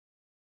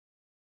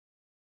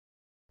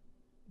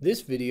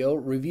This video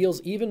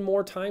reveals even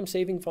more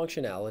time-saving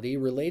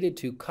functionality related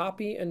to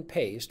copy and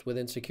paste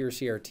within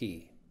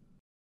SecureCRT.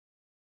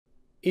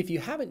 If you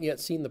haven't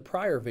yet seen the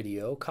prior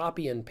video,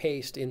 Copy and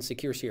Paste in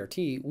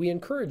SecureCRT, we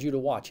encourage you to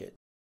watch it.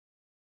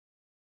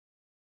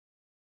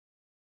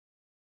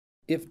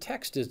 If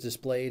text is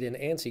displayed in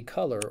ANSI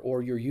color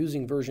or you're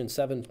using version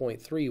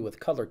 7.3 with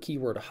color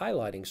keyword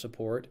highlighting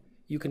support,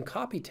 you can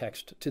copy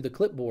text to the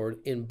clipboard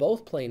in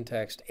both plain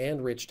text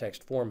and rich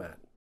text format.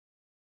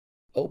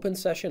 Open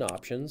Session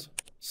Options,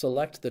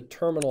 select the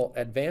Terminal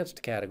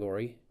Advanced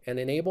category, and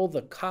enable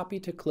the Copy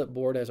to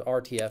Clipboard as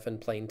RTF and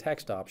Plain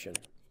Text option.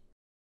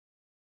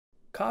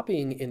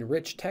 Copying in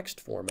rich text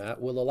format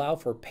will allow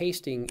for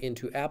pasting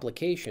into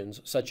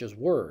applications such as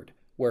Word,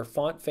 where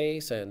font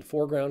face and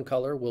foreground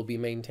color will be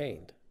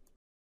maintained.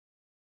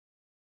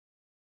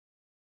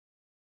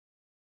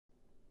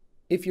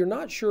 If you're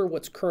not sure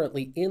what's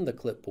currently in the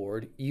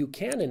clipboard, you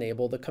can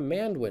enable the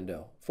command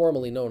window,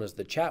 formerly known as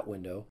the chat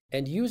window,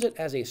 and use it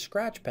as a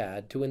scratch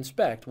pad to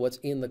inspect what's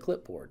in the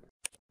clipboard.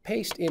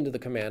 Paste into the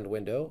command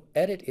window,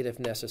 edit it if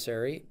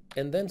necessary,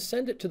 and then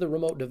send it to the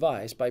remote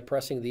device by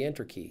pressing the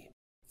Enter key.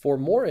 For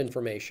more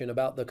information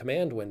about the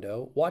command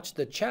window, watch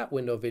the chat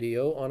window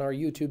video on our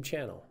YouTube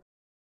channel.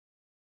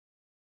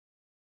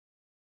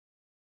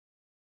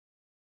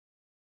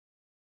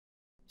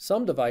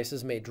 Some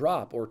devices may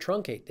drop or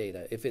truncate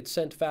data if it's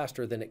sent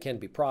faster than it can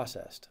be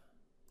processed.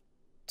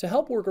 To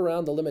help work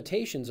around the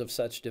limitations of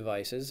such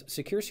devices,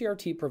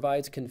 SecureCRT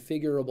provides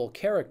configurable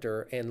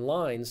character and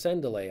line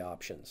send delay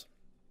options.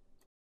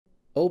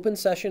 Open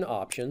Session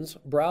Options,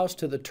 browse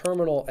to the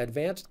Terminal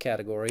Advanced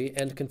category,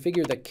 and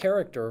configure the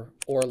character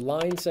or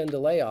line send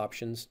delay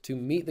options to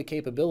meet the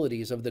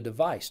capabilities of the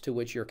device to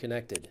which you're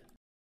connected.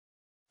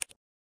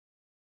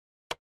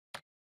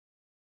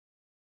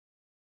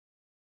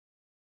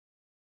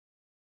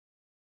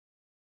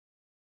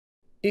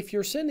 If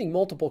you're sending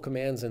multiple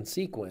commands in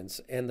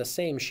sequence and the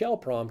same shell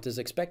prompt is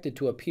expected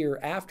to appear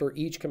after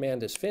each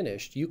command is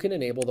finished, you can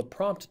enable the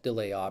prompt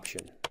delay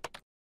option.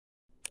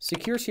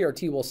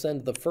 SecureCRT will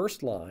send the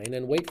first line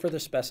and wait for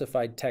the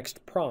specified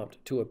text prompt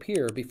to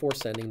appear before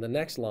sending the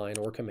next line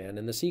or command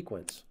in the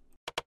sequence.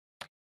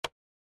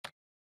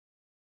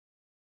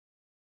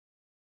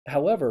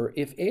 However,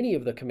 if any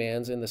of the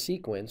commands in the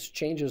sequence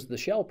changes the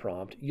shell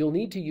prompt, you'll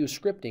need to use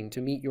scripting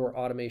to meet your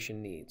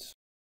automation needs.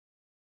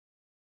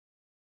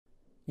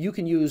 You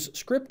can use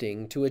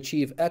scripting to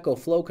achieve echo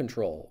flow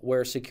control,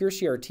 where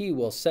SecureCRT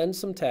will send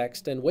some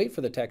text and wait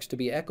for the text to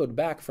be echoed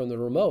back from the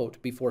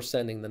remote before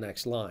sending the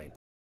next line.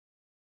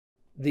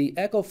 The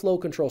echo flow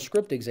control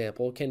script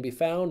example can be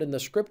found in the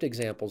Script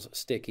Examples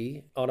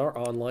sticky on our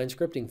online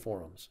scripting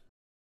forums.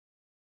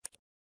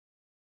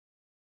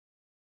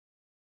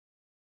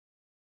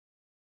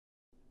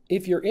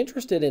 If you're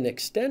interested in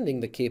extending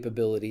the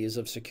capabilities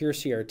of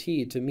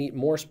SecureCRT to meet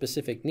more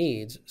specific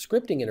needs,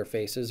 scripting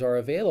interfaces are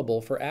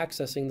available for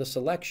accessing the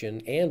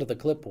selection and the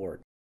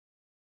clipboard.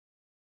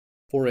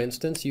 For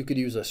instance, you could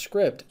use a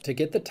script to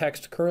get the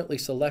text currently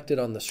selected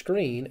on the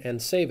screen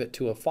and save it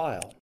to a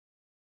file.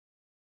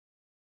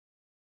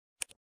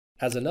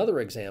 As another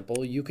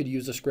example, you could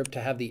use a script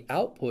to have the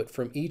output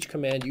from each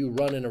command you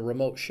run in a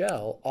remote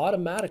shell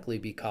automatically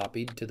be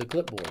copied to the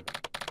clipboard.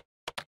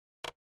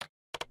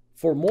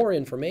 For more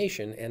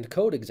information and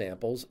code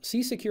examples, see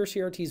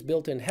SecureCRT's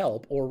built-in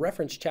help or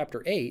reference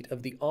Chapter 8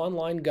 of the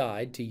online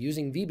guide to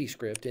using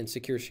VBScript in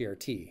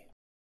SecureCRT.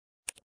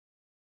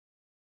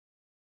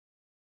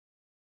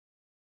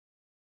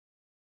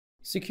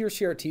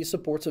 SecureCRT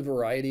supports a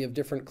variety of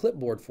different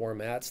clipboard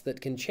formats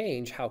that can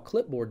change how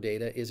clipboard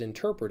data is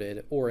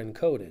interpreted or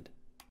encoded.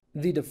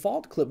 The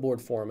default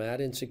clipboard format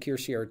in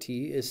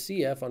SecureCRT is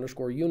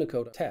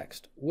CF_Unicode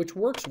text, which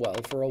works well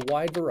for a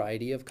wide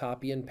variety of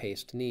copy and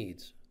paste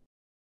needs.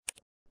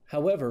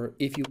 However,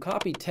 if you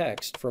copy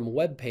text from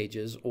web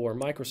pages or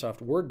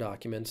Microsoft Word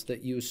documents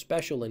that use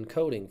special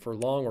encoding for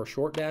long or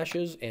short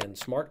dashes and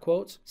smart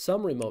quotes,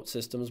 some remote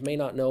systems may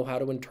not know how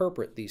to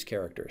interpret these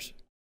characters.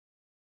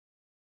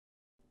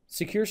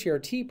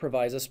 SecureCRT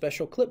provides a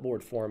special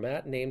clipboard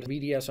format named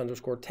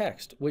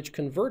VDS_text, which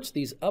converts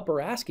these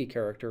upper ASCII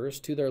characters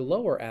to their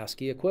lower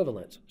ASCII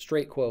equivalents,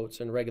 straight quotes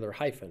and regular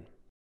hyphen.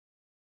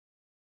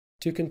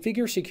 To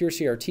configure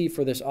SecureCRT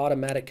for this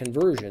automatic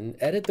conversion,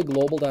 edit the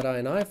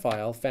global.ini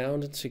file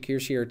found in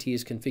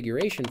SecureCRT's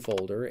configuration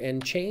folder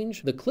and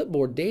change the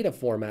clipboard data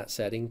format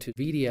setting to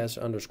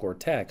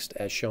VDS_text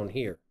as shown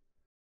here.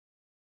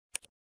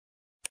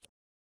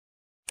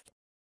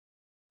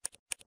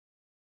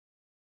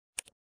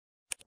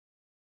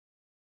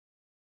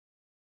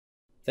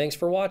 Thanks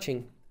for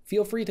watching.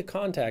 Feel free to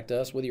contact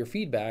us with your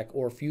feedback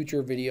or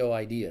future video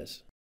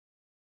ideas.